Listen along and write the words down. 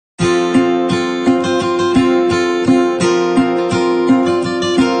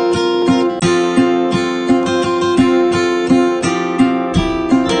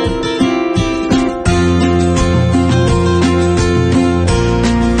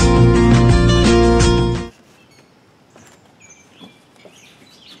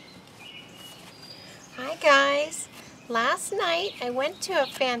I went to a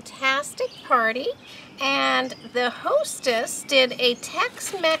fantastic party and the hostess did a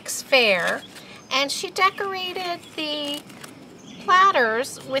Tex-Mex fare and she decorated the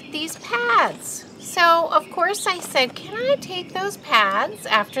platters with these pads. So of course I said, can I take those pads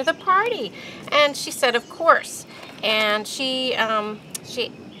after the party? And she said, of course. And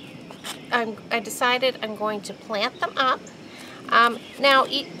I decided I'm going to plant them up. Now,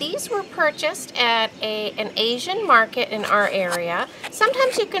 these were purchased at an Asian market in our area.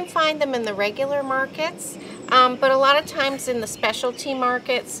 Sometimes you can find them in the regular markets, but a lot of times in the specialty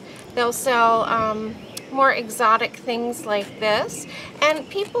markets, they'll sell more exotic things like this. And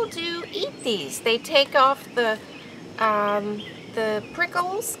people do eat these. They take off the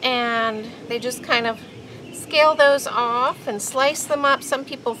prickles and they just kind of scale those off and slice them up. Some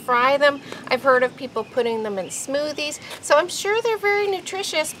people fry them. I've heard of people putting them in smoothies. So I'm sure they're very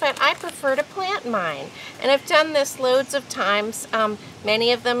nutritious, but I prefer to plant mine. And I've done this loads of times.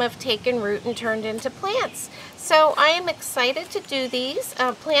 Many of them have taken root and turned into plants. So I am excited to do these,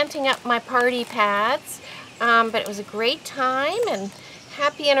 planting up my party pads. But it was a great time, and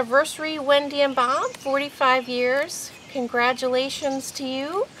happy anniversary, Wendy and Bob, 45 years. Congratulations to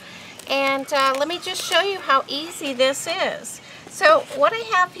you. And let me just show you how easy this is. So what I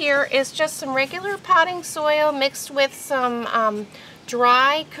have here is just some regular potting soil mixed with some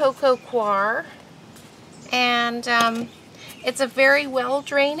dry cocoa coir. And it's a very well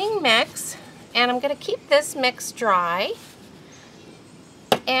draining mix. And I'm going to keep this mix dry.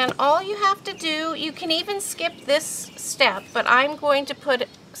 And all you have to do, you can even skip this step, but I'm going to put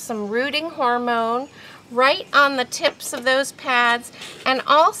some rooting hormone right on the tips of those pads, and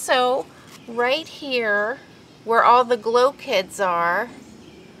also right here where all the glow kids are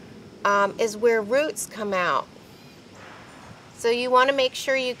is where roots come out. So you want to make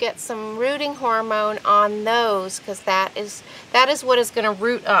sure you get some rooting hormone on those, because that is what is going to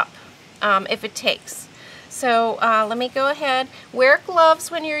root up if it takes. So let me go ahead. Wear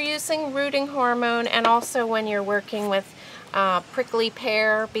gloves when you're using rooting hormone, and also when you're working with prickly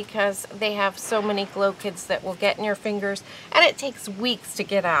pear, because they have so many glow kids that will get in your fingers, and it takes weeks to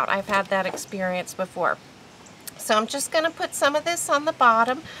get out. I've had that experience before. So I'm just going to put some of this on the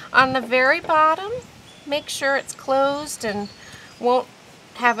bottom. On the very bottom, make sure it's closed and won't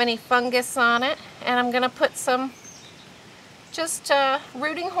have any fungus on it. And I'm going to put some just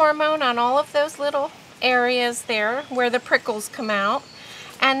rooting hormone on all of those little areas there where the prickles come out.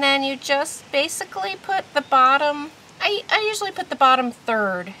 And then you just basically put the bottom, I usually put the bottom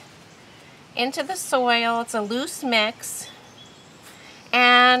third into the soil. It's a loose mix.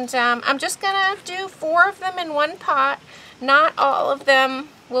 And I'm just going to do 4 of them in one pot. Not all of them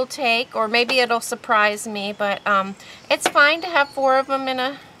will take, or maybe it'll surprise me, but it's fine to have 4 of them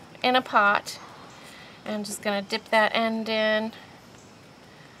in a pot. I'm just going to dip that end in.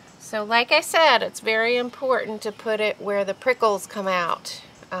 So like I said, it's very important to put it where the prickles come out.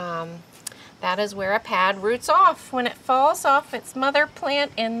 That is where a pad roots off. When it falls off its mother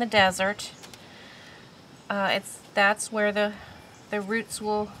plant in the desert, that's where the roots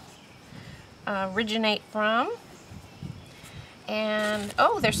will originate from. And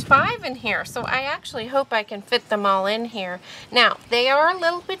oh, there's 5 in here, so I actually hope I can fit them all in here. Now, they are a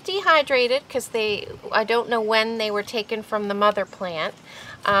little bit dehydrated because I don't know when they were taken from the mother plant,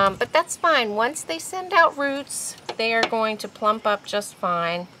 but that's fine. Once they send out roots, they are going to plump up just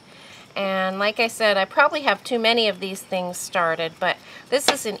fine. And like I said, I probably have too many of these things started, but this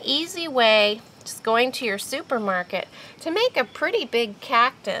is an easy way, just going to your supermarket, to make a pretty big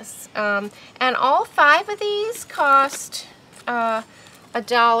cactus. And all 5 of these cost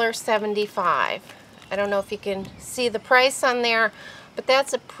 $1.75. I don't know if you can see the price on there, but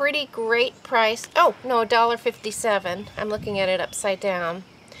that's a pretty great price. Oh, no, $1.57. I'm looking at it upside down.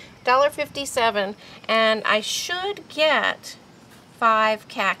 $1.57, and I should get 5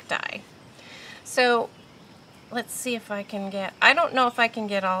 cacti. So let's see if I can get, I don't know if I can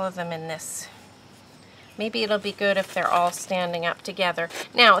get all of them in this. Maybe it'll be good if they're all standing up together.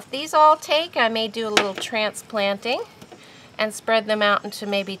 Now, if these all take, I may do a little transplanting and spread them out into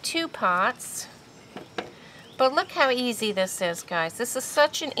maybe 2 pots. But look how easy this is, guys. This is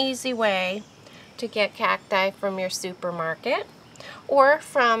such an easy way to get cacti from your supermarket or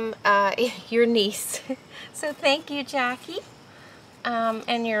from your niece. So thank you, Jackie.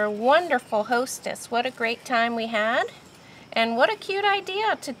 And you're a wonderful hostess. What a great time we had. And what a cute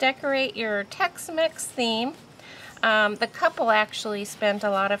idea to decorate your Tex-Mex theme. The couple actually spent a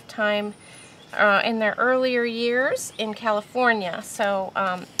lot of time in their earlier years in California, so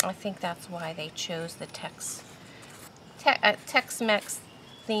I think that's why they chose the Tex-Mex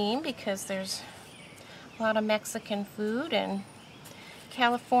theme, because there's a lot of Mexican food, and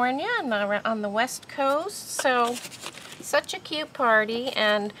California and on the West Coast. So, such a cute party,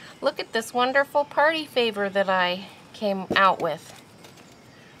 and look at this wonderful party favor that I came out with.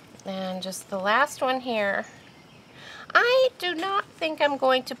 And just the last one here. I do not think I'm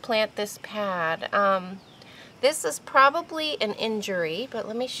going to plant this pad. This is probably an injury, but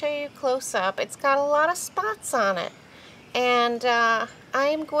let me show you close up. It's got a lot of spots on it. And I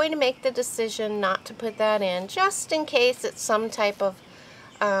am going to make the decision not to put that in, just in case it's some type of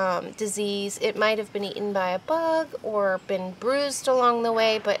disease. It might have been eaten by a bug or been bruised along the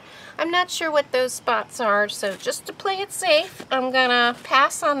way, but I'm not sure what those spots are. So just to play it safe, I'm gonna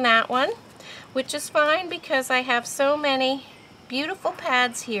pass on that one, which is fine because I have so many beautiful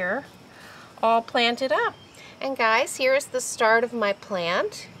pads here all planted up. And guys, here's the start of my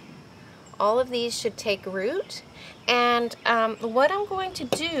plant. All of these should take root. And what I'm going to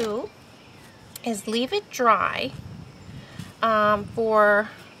do is leave it dry for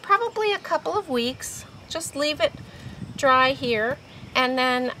probably a couple of weeks. Just leave it dry here. And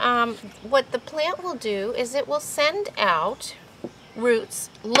then what the plant will do is it will send out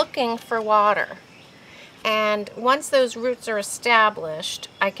roots looking for water. And once those roots are established,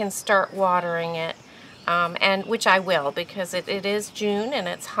 I can start watering it. And which I will, because it is June and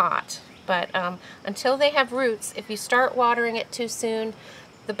it's hot. But until they have roots, if you start watering it too soon,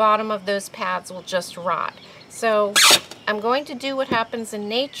 the bottom of those pads will just rot. So I'm going to do what happens in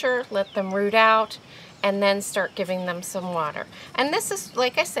nature, let them root out, and then start giving them some water. And this is,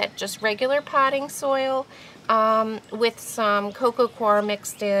 like I said, just regular potting soil with some cocoa coir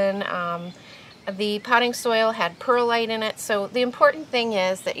mixed in. The potting soil had perlite in it, so the important thing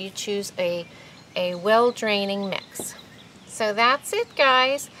is that you choose a well-draining mix. So that's it,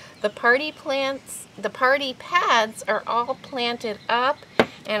 guys. The party pads are all planted up,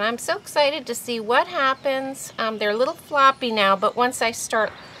 and I'm so excited to see what happens. They're a little floppy now, but once I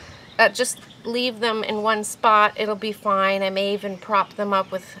start, just leave them in one spot, it'll be fine. I may even prop them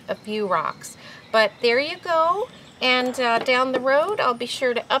up with a few rocks. But there you go. And down the road, I'll be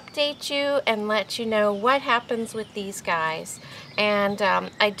sure to update you and let you know what happens with these guys. And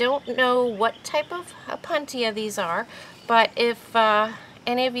I don't know what type of Opuntia these are, but if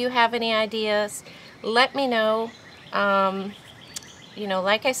any of you have any ideas, let me know. You know,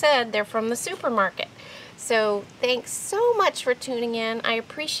 like I said, they're from the supermarket. So thanks so much for tuning in. I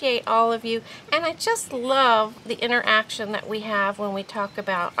appreciate all of you, and I just love the interaction that we have when we talk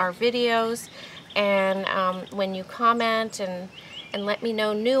about our videos. And when you comment and let me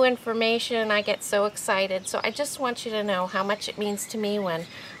know new information, I get so excited. So I just want you to know how much it means to me when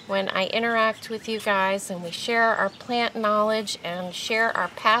I interact with you guys and we share our plant knowledge and share our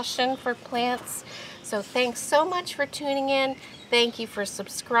passion for plants. So thanks so much for tuning in. Thank you for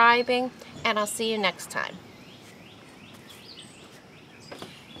subscribing, and I'll see you next time.